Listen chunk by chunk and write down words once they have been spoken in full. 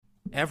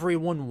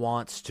Everyone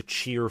wants to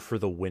cheer for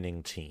the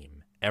winning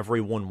team.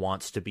 Everyone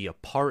wants to be a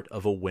part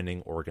of a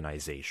winning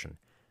organization.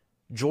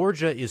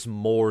 Georgia is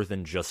more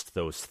than just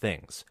those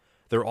things.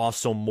 They're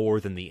also more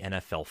than the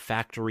NFL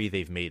factory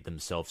they've made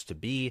themselves to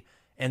be,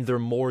 and they're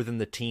more than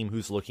the team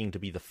who's looking to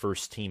be the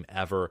first team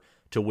ever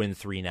to win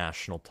 3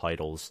 national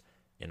titles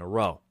in a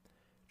row.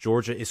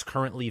 Georgia is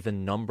currently the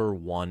number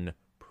 1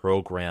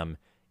 program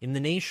in the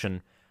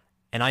nation,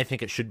 and I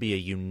think it should be a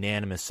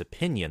unanimous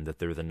opinion that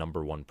they're the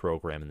number 1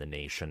 program in the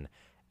nation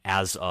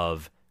as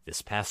of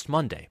this past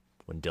Monday,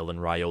 when Dylan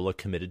Raiola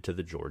committed to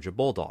the Georgia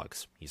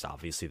Bulldogs. He's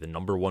obviously the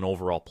number 1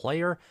 overall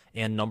player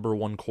and number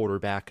 1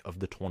 quarterback of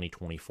the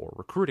 2024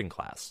 recruiting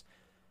class.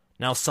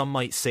 Now, some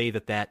might say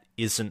that that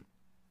isn't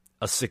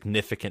a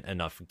significant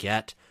enough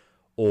get,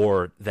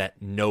 or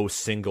that no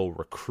single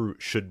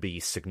recruit should be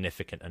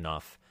significant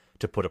enough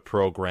to put a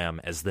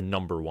program as the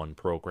number 1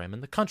 program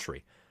in the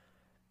country.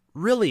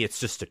 Really, it's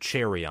just a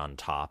cherry on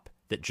top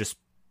that just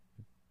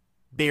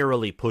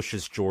barely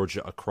pushes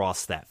Georgia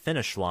across that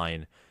finish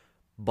line,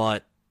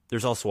 but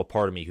there's also a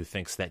part of me who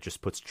thinks that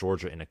just puts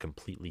Georgia in a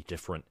completely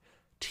different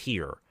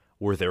tier,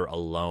 where they're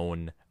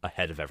alone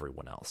ahead of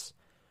everyone else.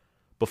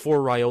 Before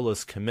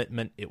Raiola's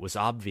commitment, it was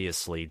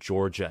obviously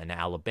Georgia and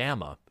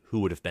Alabama who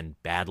would have been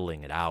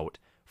battling it out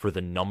for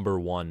the number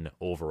 1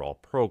 overall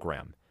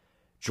program.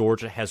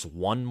 Georgia has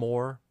won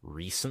more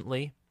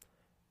recently.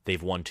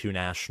 They've won 2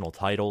 national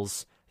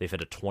titles. They've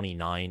had a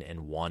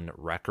 29-1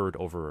 record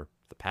over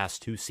the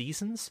past 2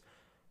 seasons.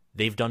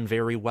 They've done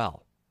very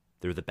well.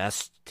 They're the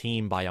best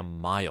team by a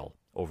mile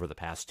over the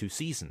past 2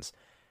 seasons.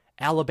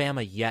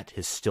 Alabama yet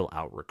has still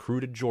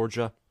out-recruited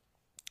Georgia,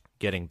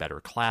 getting better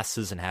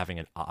classes and having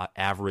an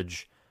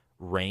average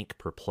rank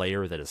per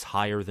player that is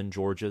higher than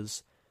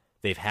Georgia's.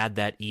 They've had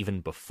that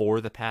even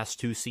before the past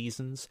 2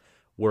 seasons,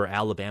 where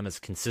Alabama's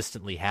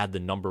consistently had the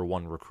number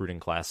 1 recruiting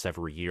class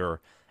every year,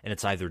 and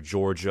it's either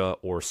Georgia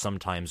or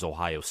sometimes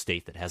Ohio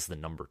State that has the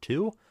number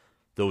 2.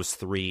 Those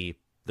 3,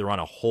 they're on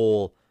a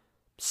whole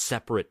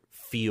separate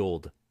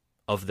field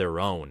of their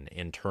own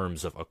in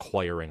terms of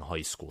acquiring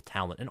high school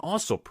talent and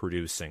also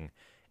producing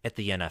at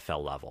the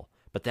NFL level.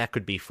 But that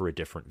could be for a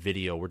different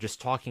video. We're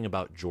just talking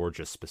about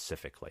Georgia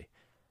specifically.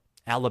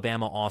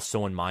 Alabama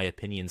also, in my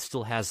opinion,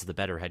 still has the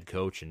better head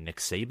coach in Nick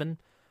Saban.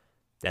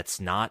 That's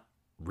not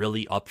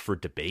really up for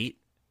debate.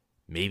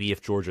 Maybe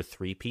if Georgia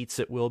three-peats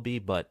it will be,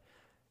 but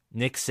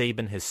Nick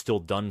Saban has still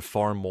done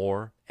far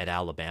more at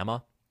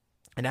Alabama,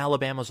 and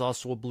Alabama's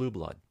also a blue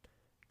blood.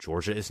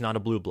 Georgia is not a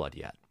blue blood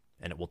yet,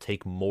 and it will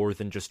take more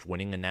than just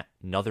winning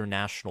another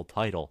national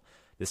title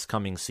this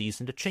coming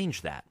season to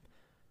change that.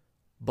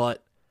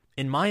 But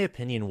in my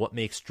opinion, what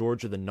makes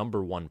Georgia the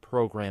number 1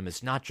 program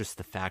is not just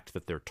the fact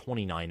that they're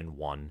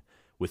 29-1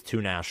 with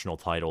 2 national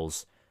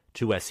titles,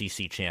 2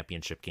 SEC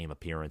championship game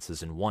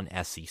appearances, and 1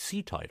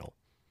 SEC title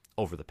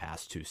over the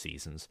past 2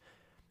 seasons,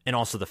 and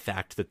also the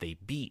fact that they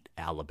beat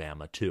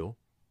Alabama too.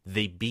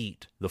 They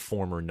beat the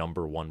former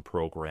number 1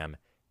 program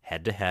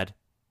head-to-head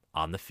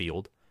on the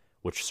field,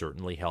 which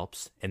certainly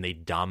helps, and they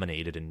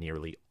dominated in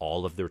nearly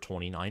all of their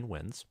 29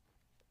 wins.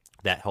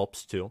 That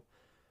helps too.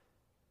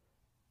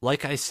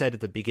 Like I said at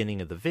the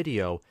beginning of the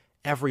video,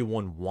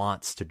 everyone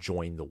wants to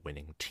join the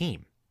winning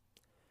team.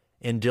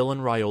 And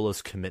Dylan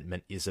Raiola's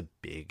commitment is a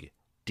big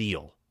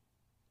deal.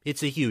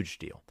 It's a huge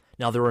deal.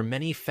 Now, there are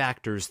many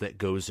factors that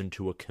goes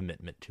into a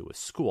commitment to a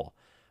school,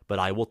 but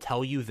I will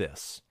tell you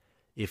this.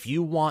 If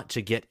you want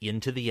to get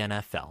into the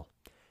NFL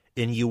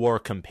and you are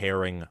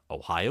comparing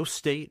Ohio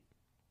State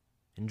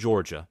and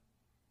Georgia,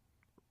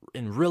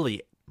 and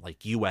really like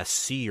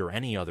USC or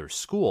any other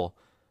school,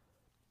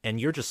 and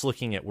you're just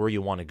looking at where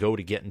you want to go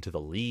to get into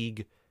the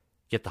league,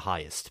 get the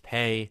highest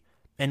pay,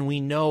 and we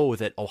know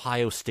that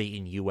Ohio State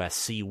and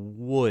USC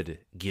would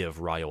give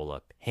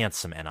Raiola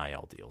handsome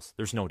NIL deals.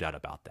 There's no doubt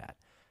about that.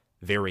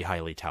 Very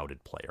highly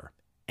touted player.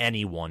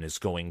 Anyone is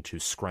going to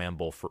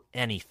scramble for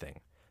anything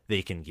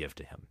they can give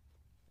to him.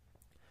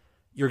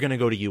 You're going to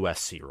go to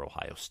USC or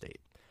Ohio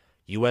State.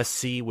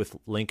 USC with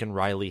Lincoln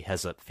Riley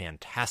has a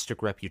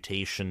fantastic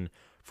reputation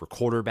for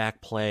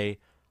quarterback play,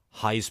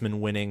 Heisman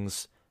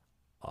winnings,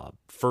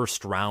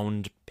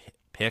 first-round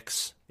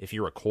picks if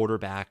you're a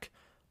quarterback.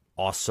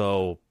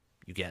 Also,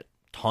 you get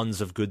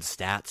tons of good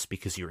stats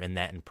because you're in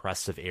that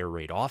impressive air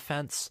raid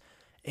offense.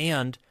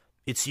 And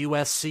it's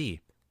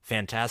USC.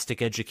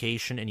 Fantastic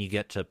education, and you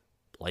get to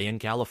play in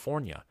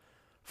California.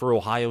 For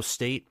Ohio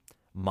State,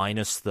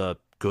 minus the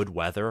good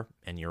weather,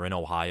 and you're in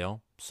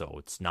Ohio, so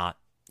it's not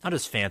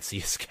as fancy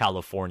as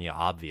California,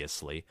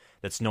 obviously.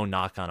 That's no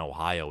knock on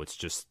Ohio. It's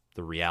just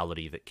the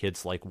reality that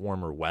kids like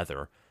warmer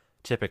weather,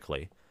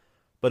 typically.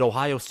 But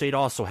Ohio State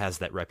also has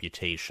that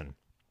reputation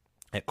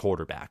at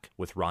quarterback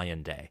with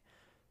Ryan Day.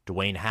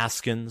 Dwayne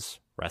Haskins,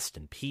 rest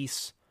in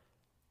peace.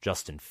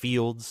 Justin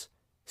Fields,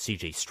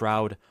 C.J.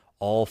 Stroud,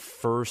 all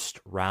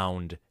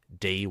first-round,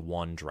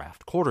 day-one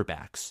draft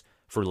quarterbacks.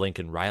 For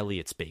Lincoln Riley,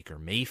 it's Baker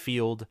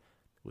Mayfield. It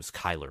was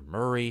Kyler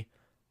Murray.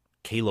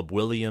 Caleb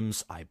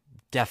Williams, I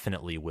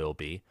definitely will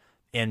be.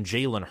 And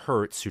Jalen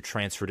Hurts, who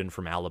transferred in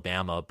from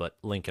Alabama, but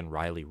Lincoln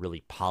Riley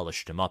really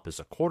polished him up as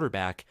a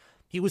quarterback.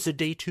 He was a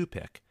day 2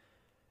 pick.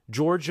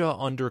 Georgia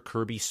under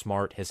Kirby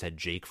Smart has had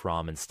Jake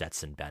Fromm and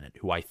Stetson Bennett,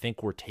 who I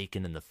think were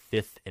taken in the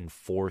 5th and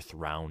 4th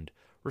round,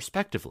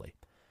 respectively.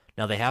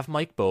 Now, they have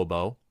Mike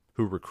Bobo,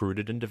 who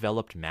recruited and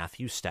developed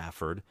Matthew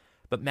Stafford,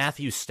 but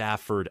Matthew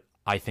Stafford,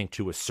 I think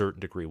to a certain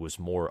degree, was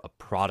more a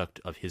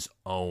product of his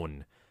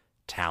own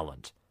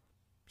talent.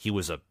 He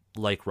was,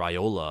 like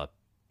Raiola,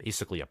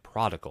 basically a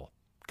prodigal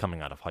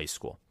coming out of high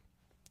school.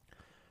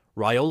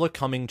 Raiola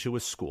coming to a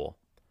school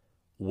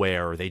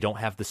where they don't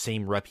have the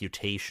same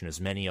reputation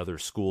as many other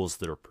schools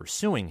that are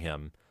pursuing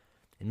him,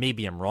 and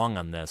maybe I'm wrong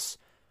on this,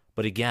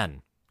 but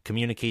again,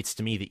 communicates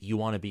to me that you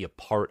want to be a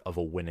part of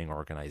a winning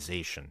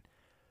organization.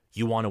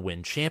 You want to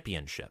win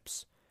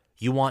championships.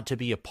 You want to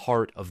be a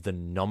part of the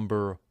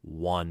number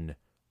 1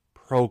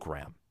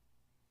 program.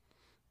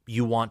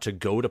 You want to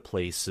go to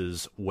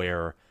places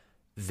where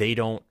they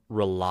don't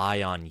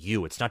rely on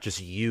you. It's not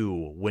just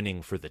you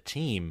winning for the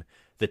team,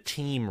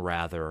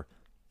 rather,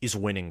 is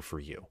winning for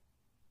you.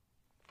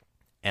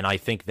 And I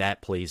think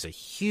that plays a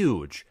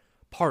huge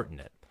part in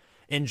it.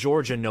 And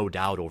Georgia, no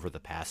doubt, over the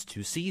past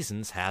 2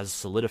 seasons, has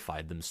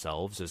solidified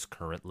themselves as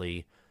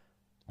currently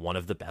one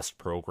of the best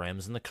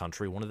programs in the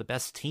country, one of the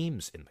best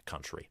teams in the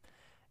country.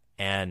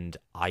 And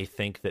I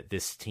think that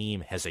this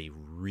team has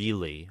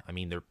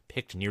they're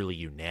picked nearly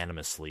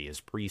unanimously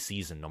as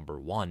preseason number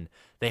 1.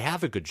 They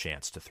have a good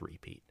chance to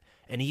three-peat.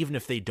 And even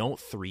if they don't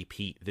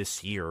three-peat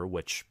this year,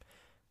 which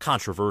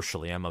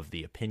controversially I'm of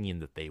the opinion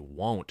that they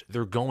won't,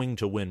 they're going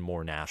to win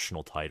more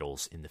national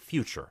titles in the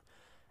future.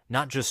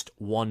 Not just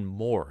one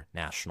more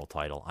national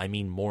title, I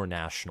mean more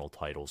national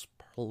titles,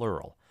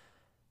 plural.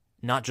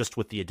 Not just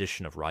with the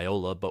addition of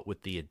Raiola, but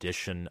with the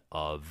addition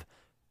of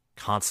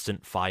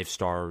constant 5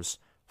 stars,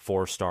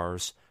 4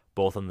 stars,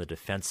 both on the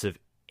defensive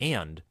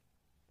and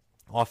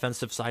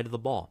offensive side of the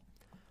ball.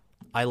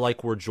 I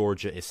like where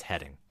Georgia is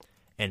heading,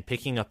 and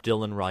picking up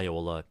Dylan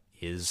Raiola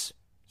is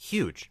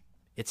huge.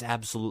 It's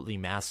absolutely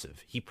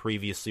massive. He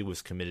previously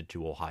was committed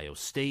to Ohio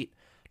State,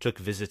 took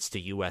visits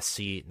to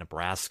USC,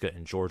 Nebraska,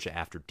 and Georgia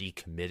after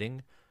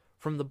decommitting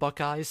from the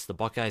Buckeyes. The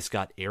Buckeyes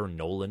got Aaron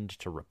Noland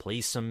to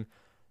replace him.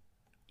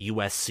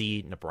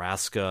 USC,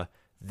 Nebraska,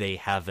 they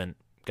haven't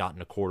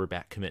gotten a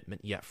quarterback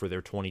commitment yet for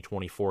their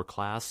 2024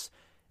 class,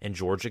 and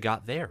Georgia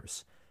got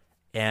theirs.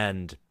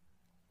 And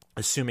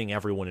assuming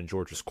everyone in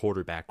Georgia's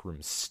quarterback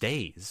room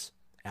stays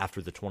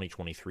after the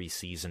 2023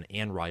 season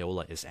and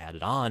Raiola is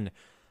added on,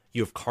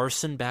 you have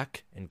Carson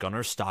Beck and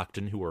Gunnar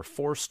Stockton, who are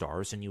 4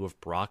 stars, and you have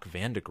Brock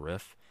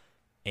Vandagriff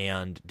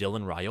and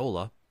Dylan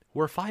Raiola,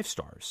 who are 5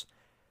 stars.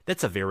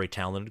 That's a very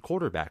talented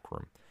quarterback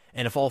room.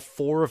 And if all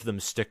 4 of them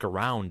stick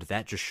around,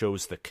 that just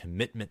shows the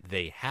commitment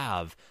they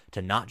have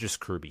to not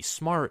just Kirby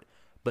Smart,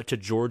 but to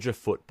Georgia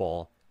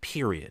football,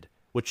 period,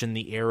 which in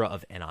the era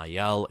of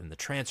NIL and the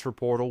transfer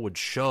portal would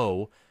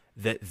show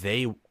that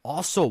they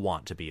also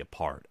want to be a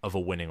part of a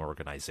winning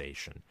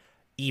organization,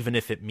 even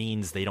if it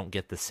means they don't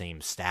get the same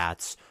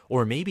stats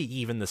or maybe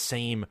even the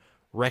same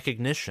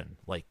recognition,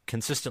 like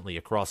consistently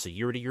across a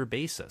year-to-year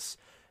basis.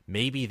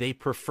 Maybe they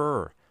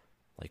prefer,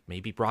 like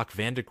maybe Brock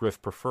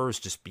Vandagriff prefers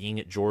just being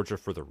at Georgia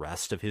for the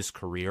rest of his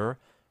career,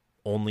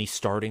 only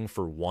starting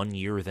for 1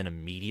 year, then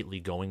immediately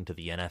going to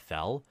the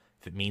NFL,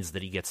 if it means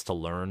that he gets to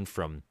learn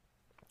from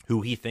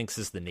who he thinks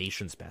is the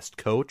nation's best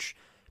coach,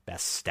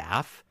 best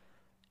staff,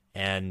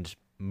 and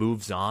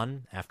moves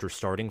on after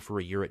starting for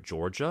a year at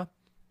Georgia.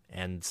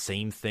 And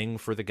same thing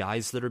for the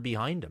guys that are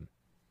behind him.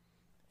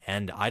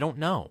 And I don't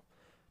know.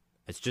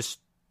 It's just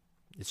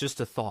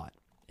a thought.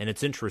 And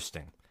it's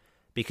interesting.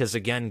 Because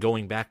again,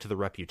 going back to the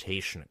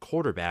reputation at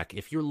quarterback,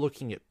 if you're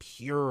looking at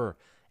pure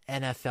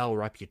NFL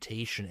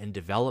reputation and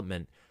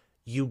development,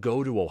 you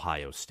go to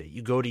Ohio State,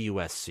 you go to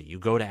USC, you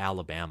go to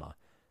Alabama.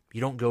 You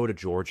don't go to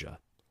Georgia.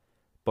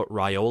 But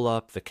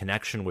Raiola, the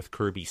connection with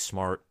Kirby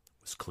Smart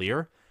was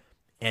clear,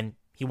 and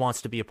he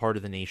wants to be a part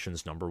of the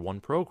nation's number 1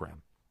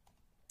 program.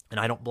 And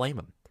I don't blame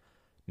him.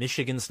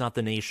 Michigan's not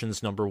the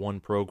nation's number 1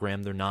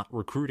 program. They're not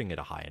recruiting at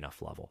a high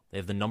enough level. They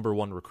have the number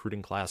 1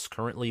 recruiting class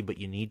currently, but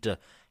you need to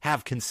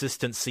have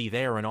consistency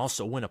there and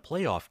also win a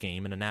playoff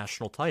game and a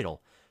national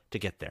title to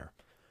get there.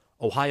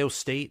 Ohio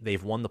State,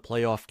 they've won the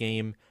playoff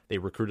game. They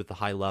recruit at the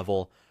high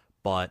level,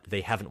 but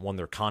they haven't won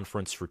their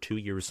conference for 2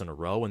 years in a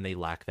row, and they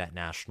lack that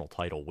national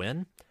title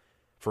win.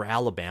 For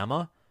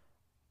Alabama,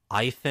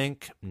 I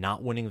think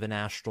not winning the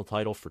national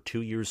title for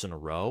 2 years in a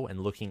row and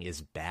looking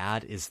as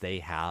bad as they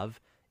have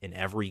in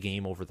every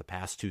game over the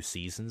past 2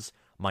 seasons,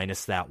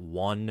 minus that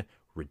one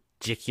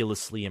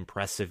ridiculously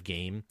impressive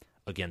game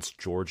against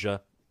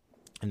Georgia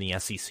in the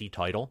SEC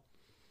title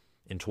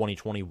in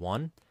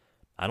 2021,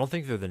 I don't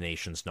think they're the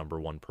nation's number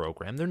 1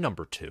 program. They're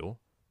number 2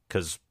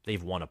 because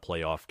they've won a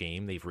playoff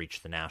game. They've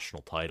reached the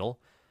national title.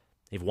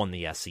 They've won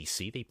the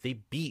SEC. They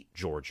beat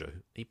Georgia.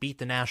 They beat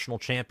the national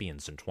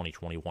champions in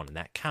 2021, and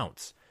that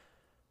counts.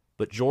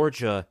 But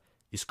Georgia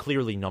is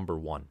clearly number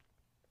 1.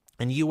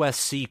 And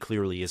USC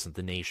clearly isn't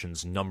the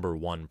nation's number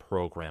 1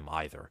 program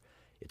either.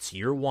 It's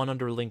year 1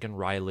 under Lincoln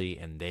Riley,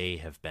 and they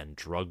have been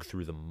drugged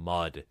through the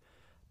mud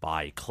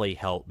by Clay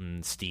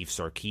Helton, Steve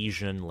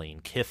Sarkisian,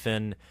 Lane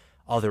Kiffin,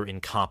 other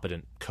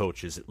incompetent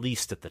coaches, at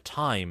least at the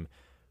time,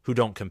 who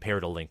don't compare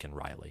to Lincoln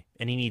Riley.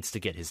 And he needs to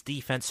get his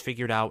defense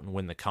figured out and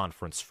win the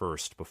conference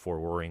first before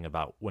worrying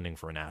about winning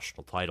for a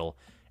national title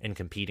and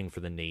competing for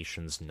the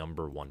nation's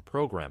 #1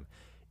 program.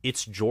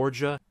 It's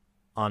Georgia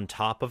on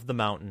top of the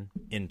mountain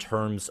in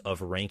terms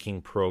of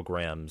ranking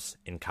programs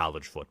in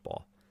college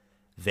football.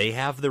 They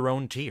have their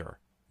own tier.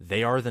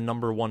 They are the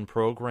 #1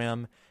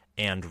 program,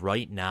 and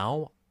right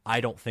now,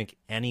 I don't think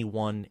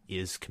anyone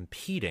is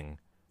competing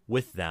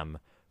with them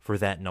for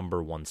that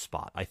 #1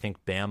 spot. I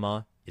think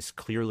Bama is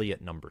clearly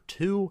at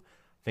 #2.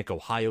 I think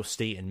Ohio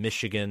State and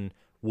Michigan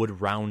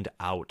would round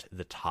out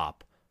the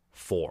top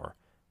 4,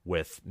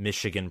 with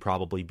Michigan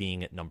probably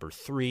being at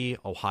 #3,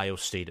 Ohio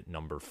State at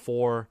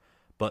 #4,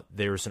 but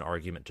there's an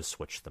argument to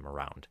switch them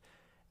around.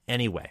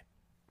 Anyway,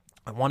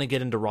 I want to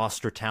get into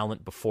roster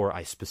talent before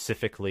I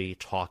specifically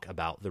talk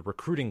about the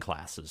recruiting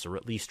classes, or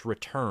at least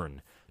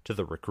return to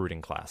the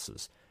recruiting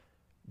classes.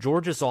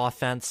 Georgia's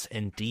offense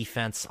and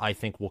defense, I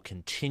think, will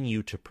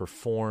continue to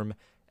perform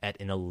at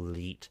an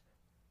elite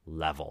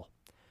level.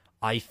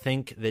 I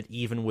think that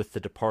even with the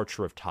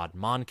departure of Todd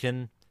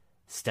Monken,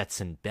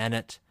 Stetson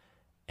Bennett,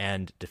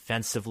 and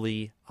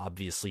defensively,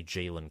 obviously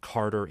Jalen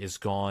Carter is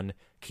gone,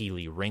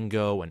 Kelee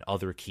Ringo and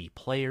other key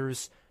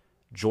players,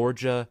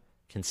 Georgia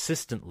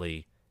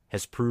consistently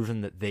has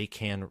proven that they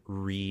can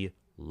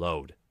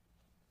reload.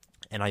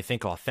 And I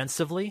think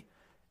offensively,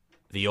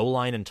 the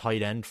O-line and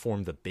tight end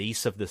form the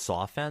base of this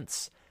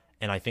offense,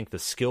 and I think the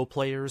skill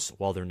players,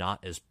 while they're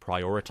not as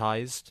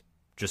prioritized,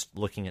 just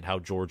looking at how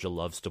Georgia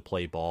loves to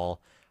play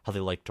ball, how they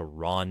like to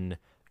run,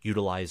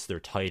 utilize their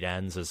tight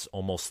ends as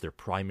almost their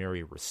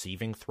primary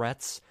receiving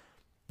threats,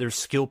 their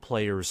skill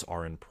players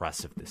are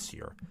impressive this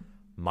year,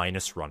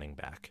 minus running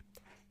back.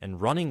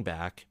 And running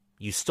back,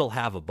 you still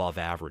have above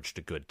average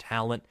to good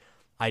talent.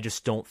 I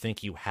just don't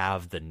think you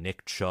have the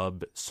Nick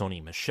Chubb,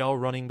 Sony Michel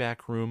running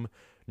back room,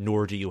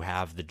 nor do you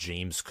have the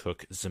James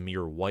Cook,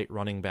 Zamir White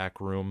running back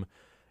room.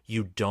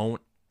 You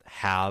don't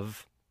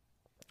have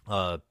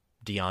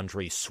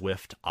DeAndre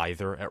Swift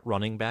either at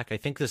running back. I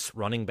think this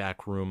running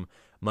back room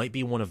might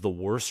be one of the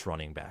worst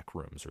running back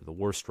rooms, or the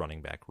worst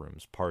running back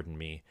rooms, pardon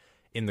me,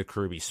 in the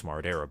Kirby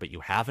Smart era. But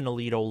you have an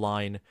elite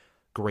O-line,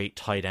 great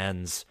tight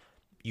ends.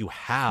 You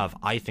have,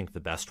 I think,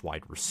 the best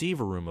wide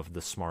receiver room of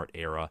the Smart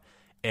era.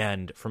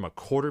 And from a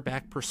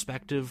quarterback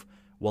perspective,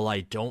 while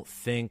I don't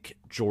think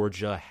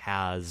Georgia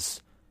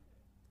has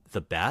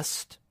the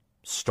best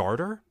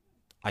starter,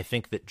 I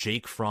think that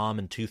Jake Fromm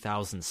in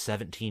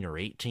 2017 or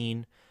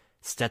 18,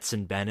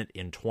 Stetson Bennett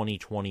in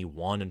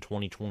 2021 and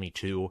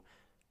 2022,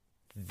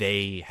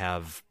 they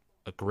have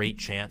a great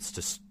chance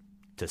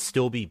to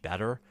still be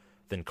better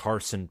than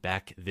Carson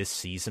Beck this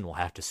season. We'll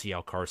have to see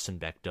how Carson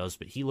Beck does,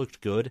 but he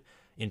looked good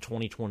in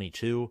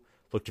 2022,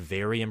 looked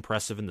very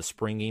impressive in the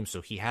spring game,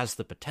 so he has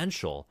the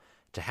potential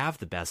to have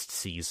the best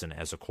season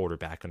as a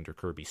quarterback under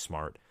Kirby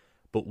Smart,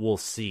 but we'll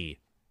see.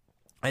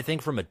 I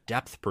think from a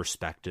depth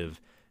perspective,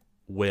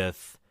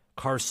 with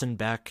Carson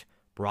Beck,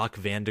 Brock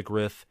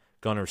Vandegrift,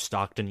 Gunnar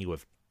Stockton, you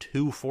have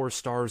 2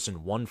 4-stars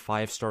and 1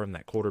 5-star in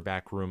that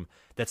quarterback room.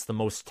 That's the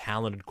most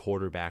talented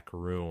quarterback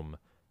room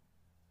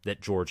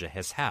that Georgia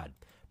has had.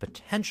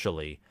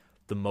 Potentially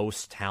the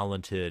most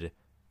talented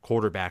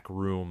quarterback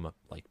room,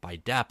 like by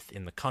depth,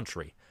 in the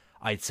country.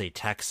 I'd say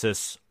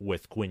Texas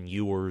with Quinn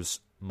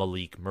Ewers,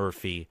 Malik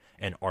Murphy,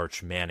 and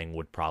Arch Manning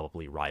would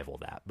probably rival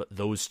that. But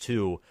those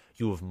two,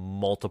 you have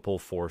multiple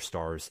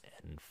 4-stars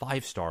and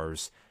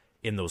 5-stars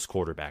in those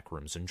quarterback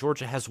rooms, and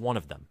Georgia has one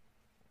of them.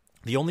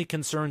 The only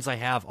concerns I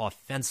have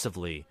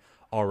offensively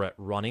are at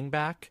running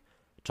back.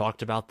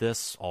 Talked about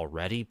this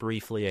already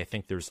briefly. I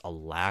think there's a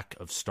lack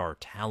of star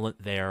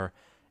talent there,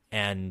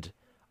 and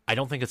I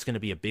don't think it's going to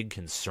be a big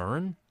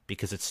concern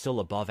because it's still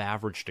above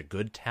average to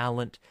good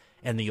talent,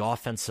 and the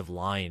offensive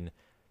line,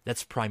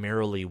 that's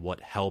primarily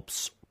what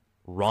helps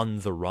run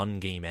the run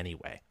game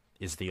anyway,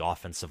 is the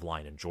offensive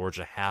line, and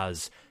Georgia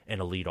has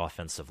an elite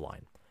offensive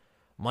line.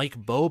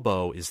 Mike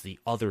Bobo is the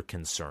other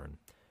concern.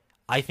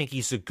 I think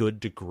he's a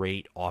good to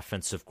great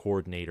offensive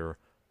coordinator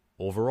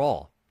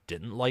overall.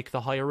 Didn't like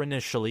the hire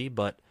initially,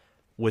 but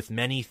with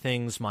many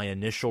things, my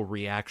initial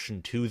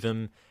reaction to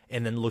them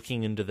and then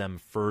looking into them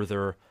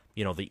further,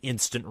 the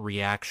instant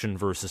reaction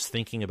versus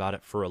thinking about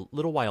it for a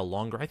little while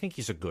longer, I think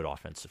he's a good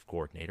offensive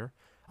coordinator.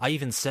 I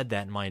even said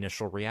that in my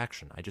initial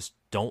reaction. I just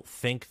don't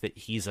think that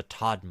he's a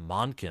Todd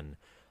Monken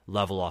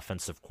level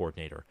offensive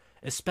coordinator,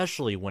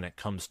 especially when it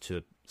comes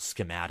to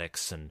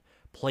schematics and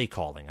play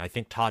calling. I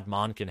think Todd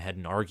Monken had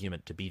an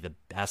argument to be the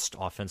best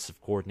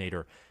offensive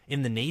coordinator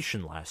in the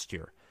nation last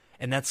year,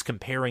 and that's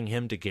comparing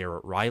him to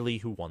Garrett Riley,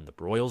 who won the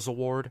Broyles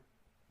Award,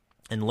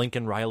 and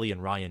Lincoln Riley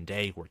and Ryan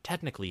Day were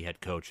technically head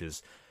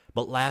coaches,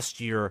 but last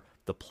year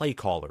the play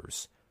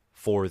callers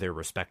for their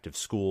respective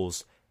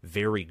schools,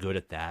 very good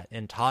at that,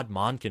 and Todd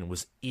Monken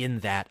was in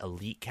that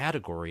elite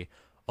category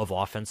of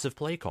offensive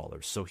play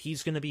callers, so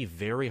he's going to be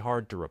very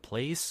hard to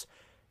replace.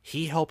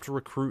 He helped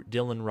recruit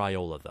Dylan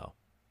Raiola, though.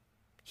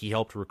 He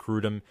helped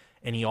recruit him,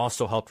 and he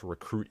also helped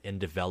recruit and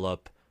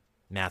develop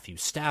Matthew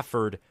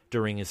Stafford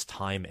during his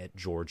time at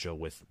Georgia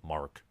with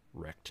Mark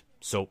Richt.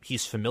 So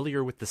he's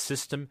familiar with the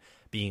system,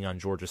 being on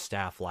Georgia's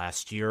staff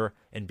last year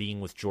and being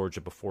with Georgia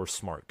before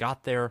Smart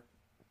got there.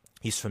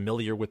 He's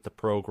familiar with the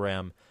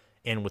program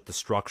and with the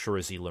structure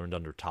as he learned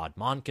under Todd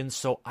Monken.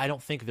 So I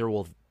don't think there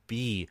will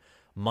be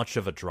much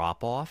of a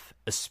drop-off,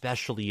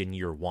 especially in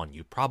year one.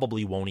 You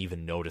probably won't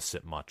even notice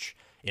it much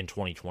in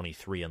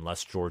 2023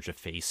 unless Georgia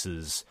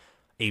faces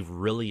a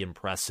really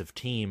impressive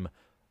team,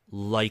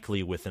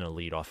 likely with an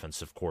elite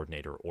offensive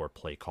coordinator or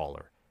play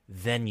caller.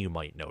 Then you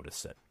might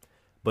notice it.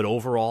 But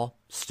overall,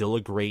 still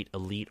a great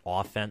elite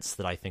offense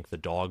that I think the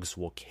Dogs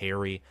will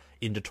carry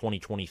into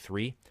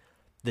 2023.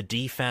 The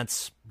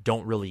defense,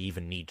 don't really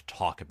even need to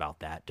talk about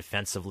that.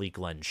 Defensively,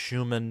 Glenn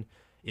Schumann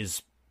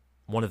is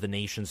one of the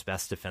nation's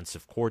best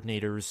defensive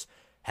coordinators.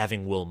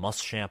 Having Will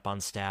Muschamp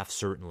on staff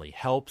certainly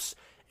helps,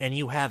 and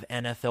you have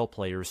NFL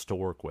players to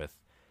work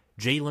with.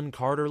 Jalen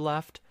Carter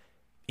left,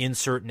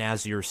 insert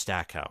Nazir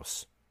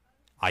Stackhouse.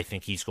 I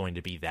think he's going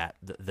to be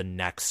the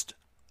next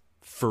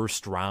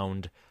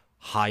first-round,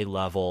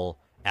 high-level,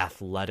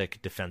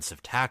 athletic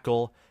defensive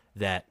tackle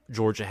that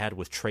Georgia had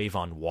with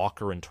Trayvon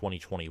Walker in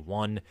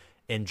 2021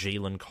 and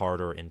Jalen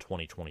Carter in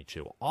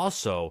 2022.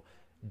 Also,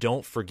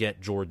 don't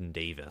forget Jordan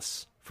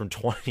Davis from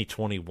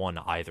 2021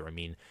 either. I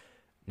mean,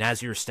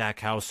 Nazir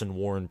Stackhouse and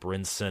Warren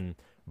Brinson,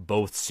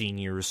 both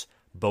seniors,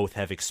 both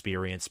have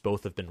experience,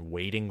 both have been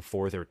waiting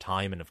for their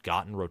time and have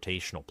gotten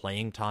rotational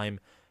playing time.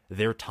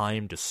 Their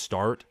time to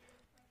start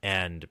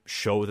and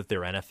show that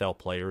they're NFL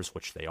players,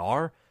 which they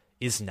are,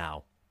 is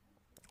now.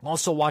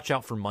 Also, watch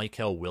out for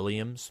Mykel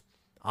Williams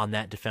on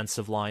that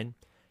defensive line.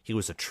 He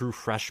was a true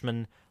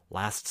freshman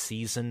last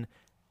season,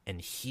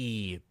 and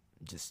he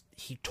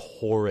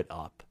tore it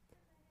up.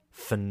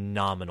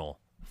 Phenomenal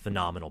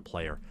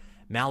player.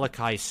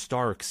 Malachi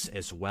Starks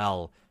as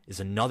well is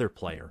another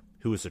player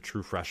who was a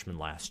true freshman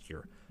last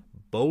year.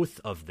 Both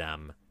of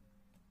them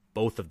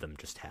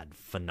just had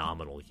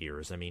phenomenal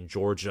years. I mean,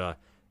 Georgia,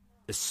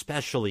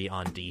 especially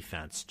on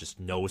defense, just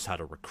knows how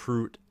to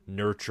recruit,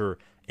 nurture,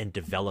 and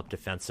develop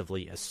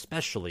defensively,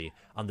 especially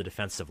on the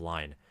defensive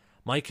line.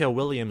 Mykel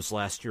Williams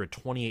last year had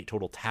 28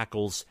 total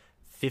tackles,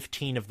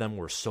 15 of them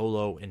were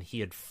solo, and he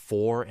had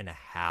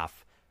 4.5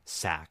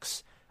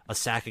 sacks. A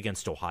sack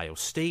against Ohio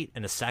State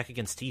and a sack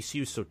against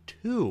TCU, so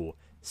 2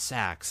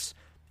 sacks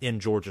in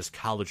Georgia's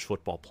college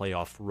football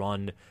playoff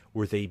run,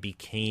 where they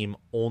became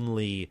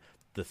only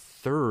the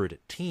third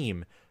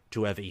team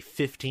to have a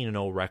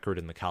 15-0 record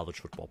in the college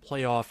football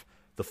playoff,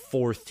 the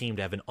fourth team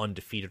to have an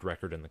undefeated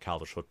record in the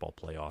college football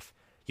playoff.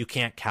 You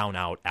can't count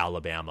out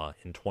Alabama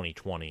in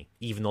 2020,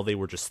 even though they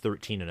were just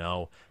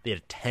 13-0. They had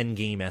a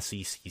 10-game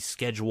SEC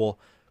schedule,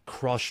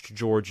 crushed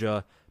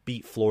Georgia,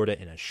 beat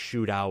Florida in a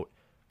shootout,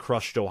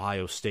 crushed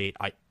Ohio State.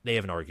 They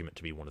have an argument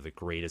to be one of the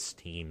greatest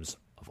teams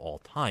of all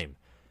time.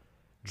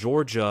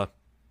 Georgia,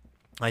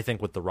 I think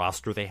with the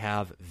roster they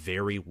have,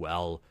 very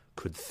well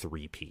could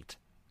three-peat.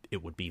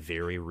 It would be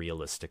very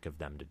realistic of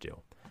them to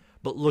do.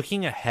 But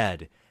looking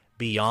ahead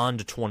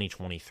beyond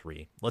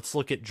 2023, let's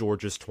look at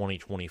Georgia's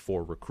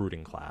 2024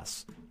 recruiting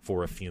class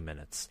for a few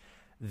minutes.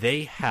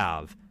 They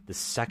have the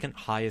second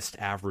highest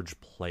average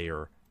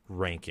player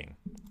ranking,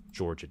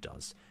 Georgia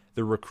does.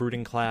 The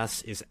recruiting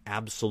class is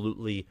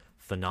absolutely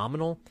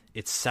phenomenal.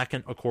 It's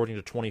second according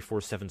to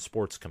 24/7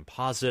 Sports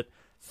Composite,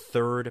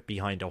 third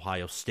behind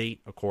Ohio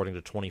State according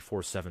to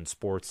 24/7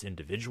 Sports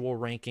individual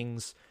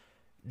rankings.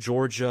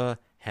 Georgia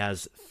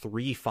has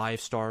 3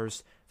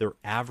 5-stars. Their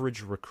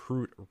average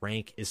recruit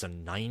rank is a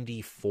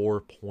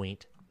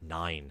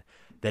 94.9.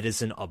 That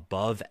is an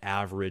above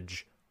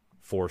average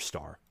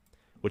 4-star,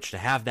 which to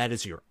have that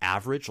as your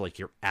average, like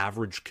your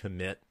average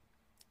commit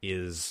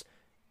is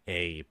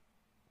a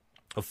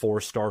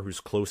 4-star who's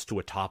close to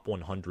a top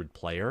 100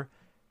 player.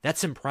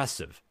 That's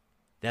impressive.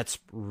 That's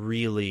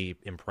really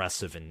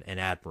impressive and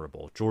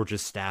admirable.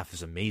 Georgia's staff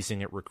is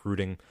amazing at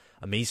recruiting,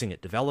 amazing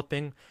at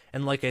developing,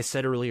 and like I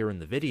said earlier in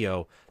the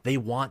video, they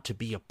want to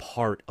be a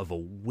part of a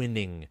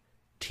winning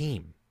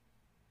team.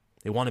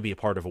 They want to be a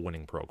part of a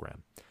winning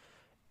program.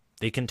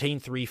 They contain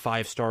 3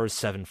 5-stars,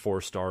 7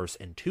 4-stars,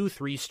 and 2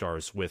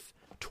 3-stars with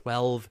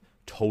 12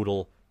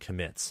 total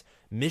commits.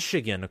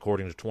 Michigan,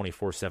 according to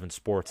 24/7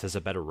 Sports, has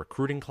a better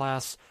recruiting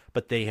class,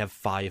 but they have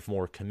 5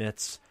 more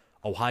commits.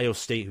 Ohio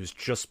State, who's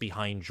just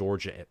behind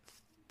Georgia at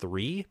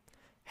 3,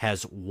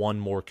 has 1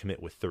 more commit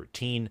with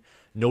 13.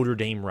 Notre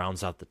Dame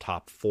rounds out the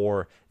top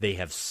 4. They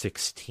have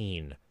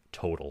 16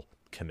 total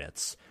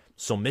commits.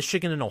 So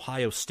Michigan and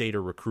Ohio State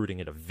are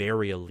recruiting at a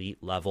very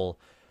elite level.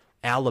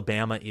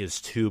 Alabama is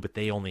too, but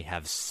they only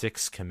have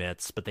 6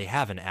 commits, but they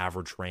have an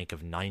average rank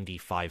of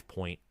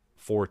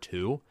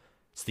 95.42.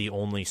 It's the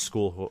only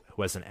school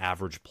who has an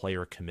average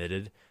player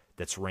committed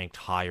that's ranked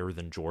higher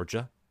than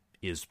Georgia,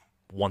 is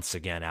once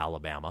again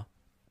Alabama.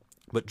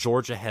 But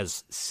Georgia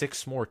has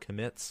 6 more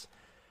commits.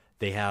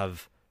 They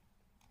have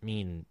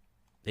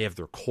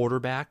their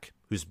quarterback,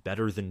 who's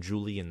better than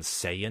Julian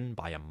Sayin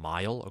by a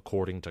mile,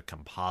 according to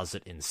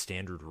composite and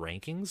standard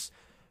rankings.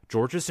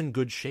 Georgia's in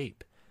good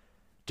shape.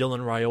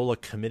 Dylan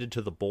Raiola committed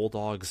to the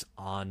Bulldogs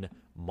on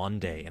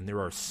Monday, and there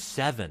are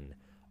 7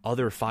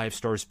 other 5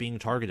 stars being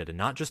targeted, and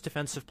not just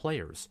defensive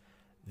players.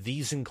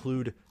 These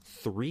include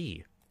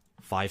 3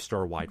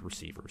 5-star wide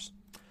receivers.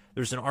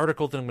 There's an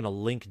article that I'm going to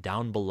link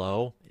down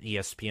below,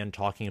 ESPN,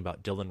 talking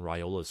about Dylan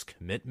Raiola's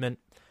commitment.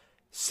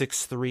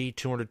 6'3",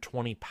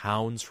 220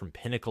 pounds from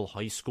Pinnacle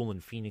High School in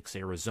Phoenix,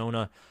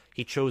 Arizona.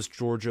 He chose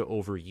Georgia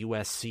over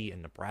USC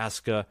and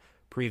Nebraska,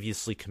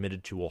 previously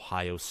committed to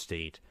Ohio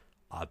State,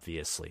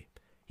 obviously.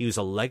 He was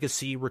a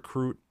legacy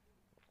recruit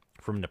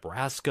from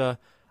Nebraska.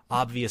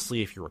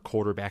 Obviously, if you're a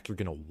quarterback, you're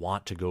going to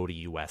want to go to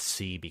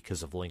USC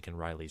because of Lincoln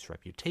Riley's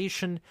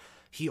reputation.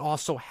 He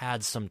also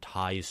had some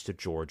ties to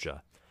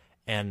Georgia.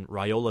 And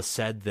Raiola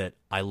said that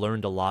I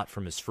learned a lot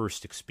from his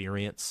first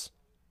experience.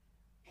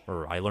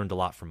 Or I learned a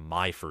lot from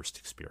my first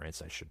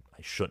experience.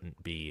 I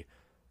shouldn't be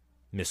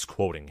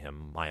misquoting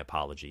him. My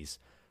apologies.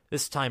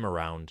 This time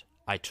around,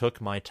 I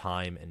took my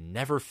time and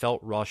never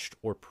felt rushed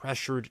or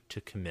pressured to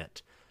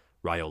commit,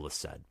 Raiola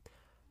said.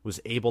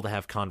 Was able to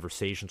have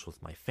conversations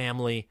with my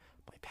family,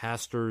 my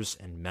pastors,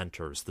 and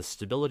mentors. The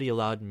stability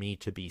allowed me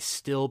to be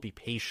still, be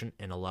patient,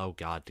 and allow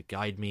God to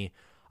guide me.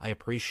 I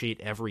appreciate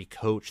every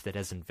coach that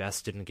has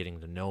invested in getting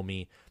to know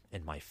me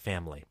and my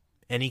family.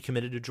 And he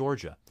committed to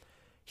Georgia.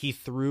 He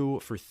threw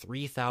for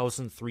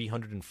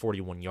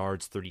 3,341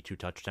 yards, 32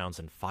 touchdowns,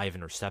 and 5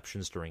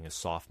 interceptions during his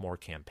sophomore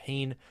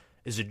campaign.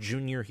 As a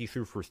junior, he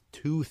threw for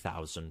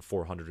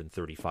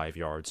 2,435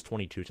 yards,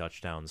 22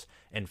 touchdowns,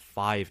 and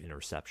 5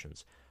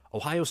 interceptions.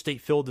 Ohio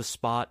State filled the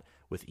spot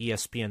with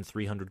ESPN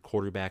 300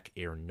 quarterback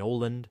Aaron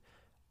Noland.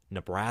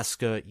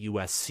 Nebraska,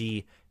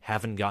 USC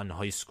haven't gotten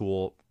high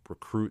school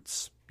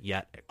recruits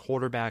yet at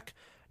quarterback.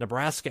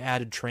 Nebraska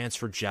added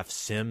transfer Jeff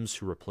Sims,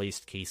 who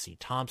replaced Casey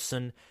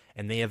Thompson,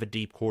 and they have a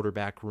deep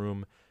quarterback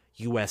room.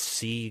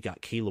 USC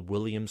got Caleb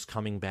Williams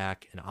coming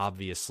back, and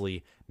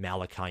obviously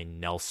Malachi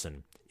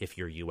Nelson, if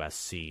you're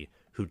USC,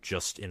 who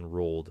just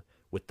enrolled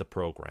with the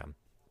program,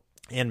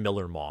 and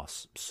Miller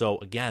Moss. So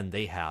again,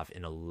 they have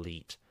an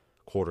elite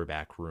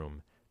quarterback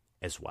room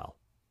as well.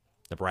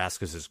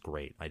 Nebraska's is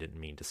great. I didn't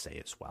mean to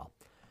say as well.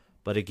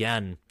 But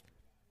again,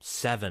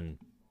 7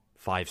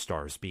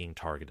 5-stars being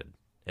targeted.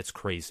 It's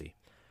crazy.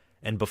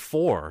 And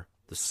before,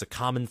 this is a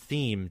common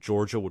theme,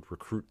 Georgia would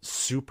recruit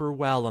super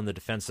well on the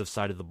defensive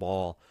side of the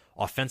ball.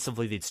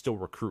 Offensively, they'd still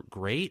recruit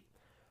great,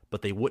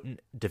 but they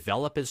wouldn't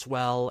develop as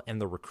well, and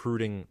the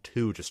recruiting,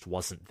 too, just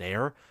wasn't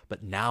there.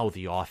 But now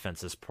the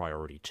offense is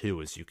priority,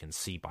 too, as you can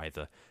see by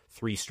the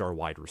 3-star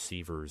wide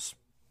receivers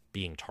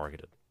being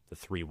targeted, the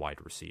 3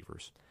 wide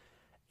receivers.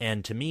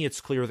 And to me,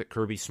 it's clear that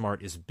Kirby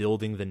Smart is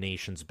building the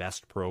nation's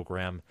best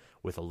program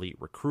with elite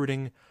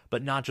recruiting,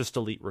 but not just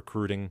elite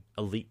recruiting,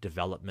 elite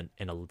development,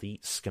 and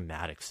elite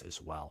schematics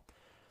as well.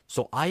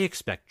 So I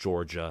expect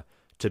Georgia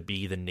to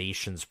be the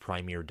nation's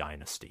premier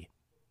dynasty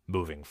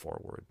moving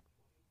forward.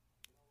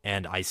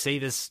 And I say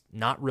this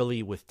not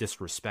really with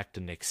disrespect to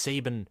Nick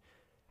Saban.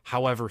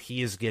 However,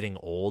 he is getting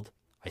old.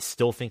 I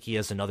still think he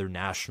has another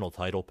national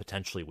title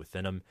potentially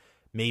within him,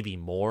 maybe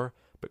more,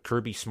 but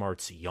Kirby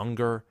Smart's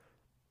younger.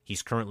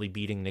 He's currently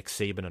beating Nick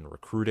Saban in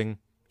recruiting.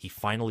 He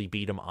finally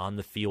beat him on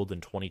the field in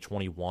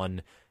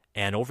 2021.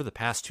 And over the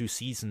past 2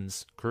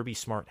 seasons, Kirby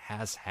Smart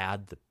has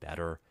had the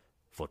better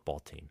football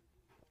team.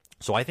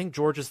 So I think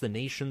Georgia's the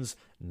nation's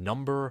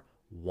number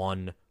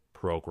 1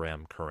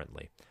 program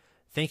currently.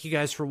 Thank you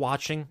guys for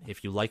watching.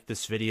 If you like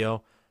this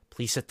video,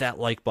 please hit that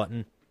like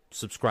button,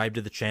 subscribe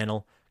to the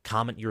channel,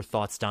 comment your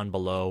thoughts down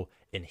below,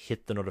 and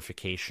hit the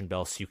notification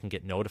bell so you can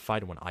get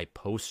notified when I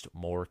post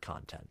more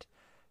content.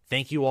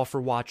 Thank you all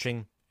for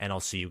watching, and I'll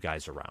see you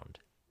guys around.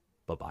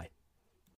 Bye-bye.